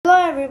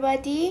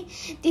everybody.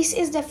 This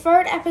is the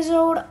third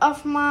episode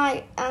of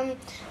my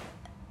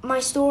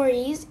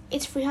stories.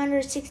 It's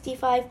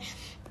 365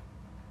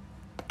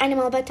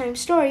 animal bedtime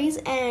stories,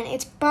 and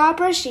it's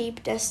Babra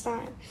sheep this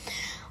time.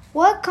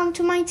 Welcome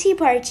to my tea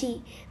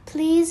party.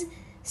 Please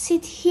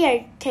sit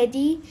here,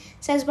 Teddy,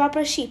 says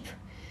Babra sheep,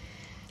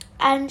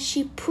 and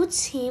she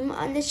puts him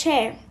on the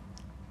chair.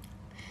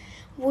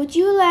 Would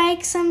you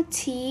like some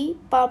tea?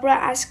 Babra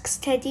asks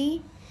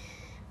Teddy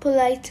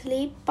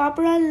politely.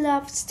 Babra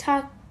loves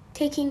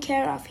taking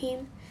care of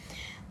him.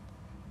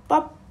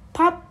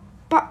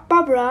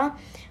 Babra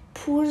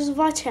pours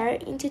water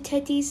into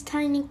Teddy's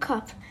tiny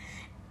cup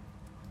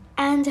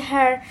and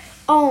her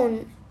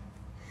own.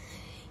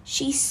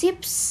 She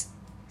sips.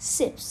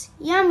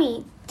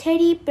 Yummy.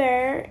 Teddy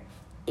bear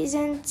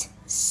isn't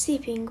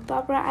sipping.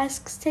 Babra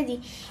asks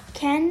Teddy,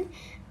 can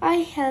I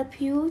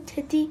help you?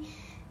 Teddy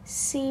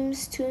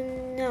seems to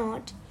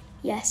nod.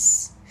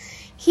 Yes.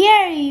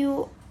 Here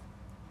you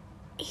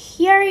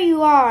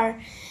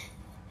are.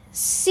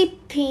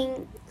 Sip,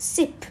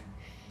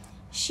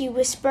 she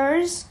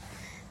whispers,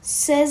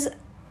 says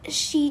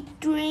she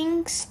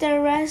drinks the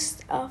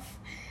rest of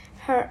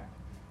her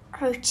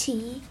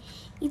tea.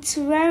 It's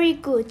very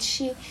good,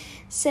 she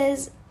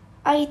says.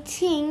 I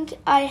think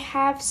I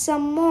have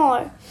some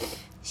more.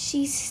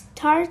 She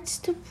starts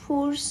to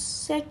pour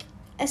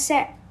a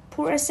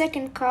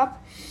second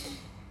cup,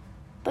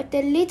 but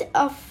the lid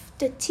of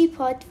the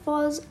teapot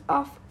falls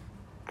off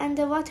and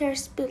the water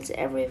spills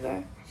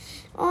everywhere.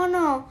 Oh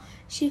no,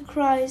 she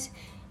cries.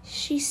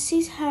 She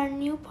sees her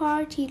new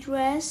party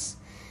dress,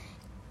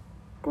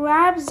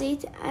 grabs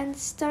it and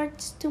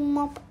starts to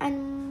mop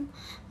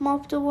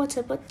the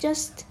water, but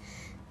just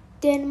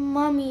then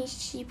Mommy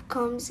Sheep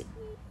comes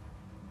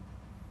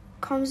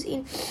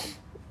in.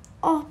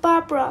 Oh,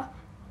 Babra,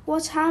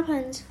 what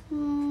happened?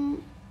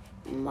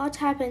 What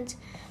happened?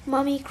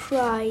 Mommy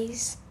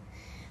cries,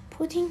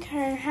 putting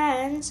her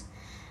hands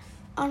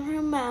on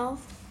her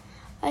mouth.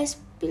 I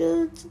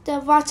spilled the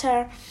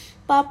water.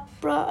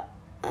 Babra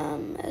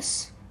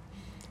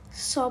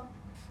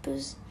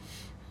sobs,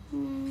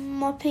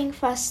 mopping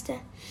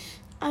faster.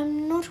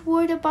 I'm not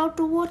worried about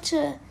the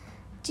water,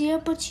 dear,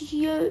 but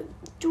your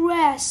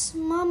dress.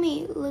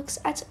 Mommy looks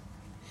at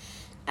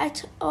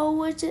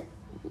Howard,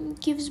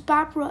 gives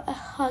Babra a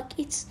hug.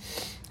 It's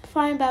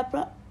fine,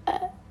 Babra.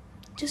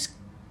 Just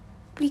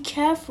be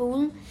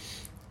careful,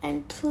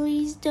 and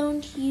please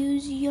don't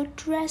use your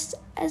dress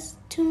as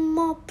to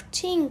mop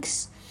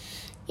things.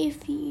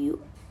 If you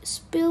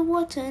spill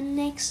water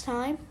next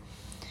time,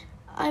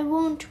 I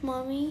won't,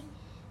 Mommy,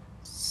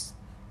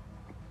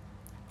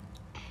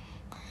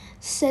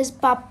 says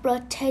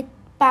Babra.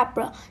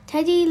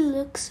 Teddy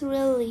looks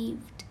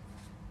relieved.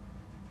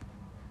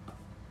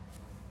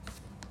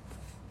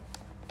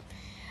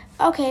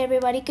 Okay,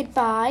 everybody,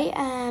 goodbye.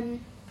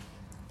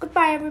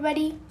 Goodbye,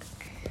 everybody,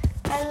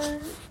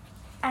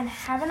 and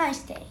have a nice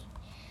day.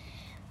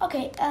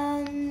 Okay,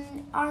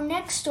 our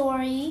next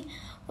story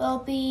will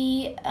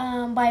be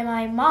by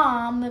my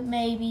mom,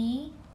 maybe.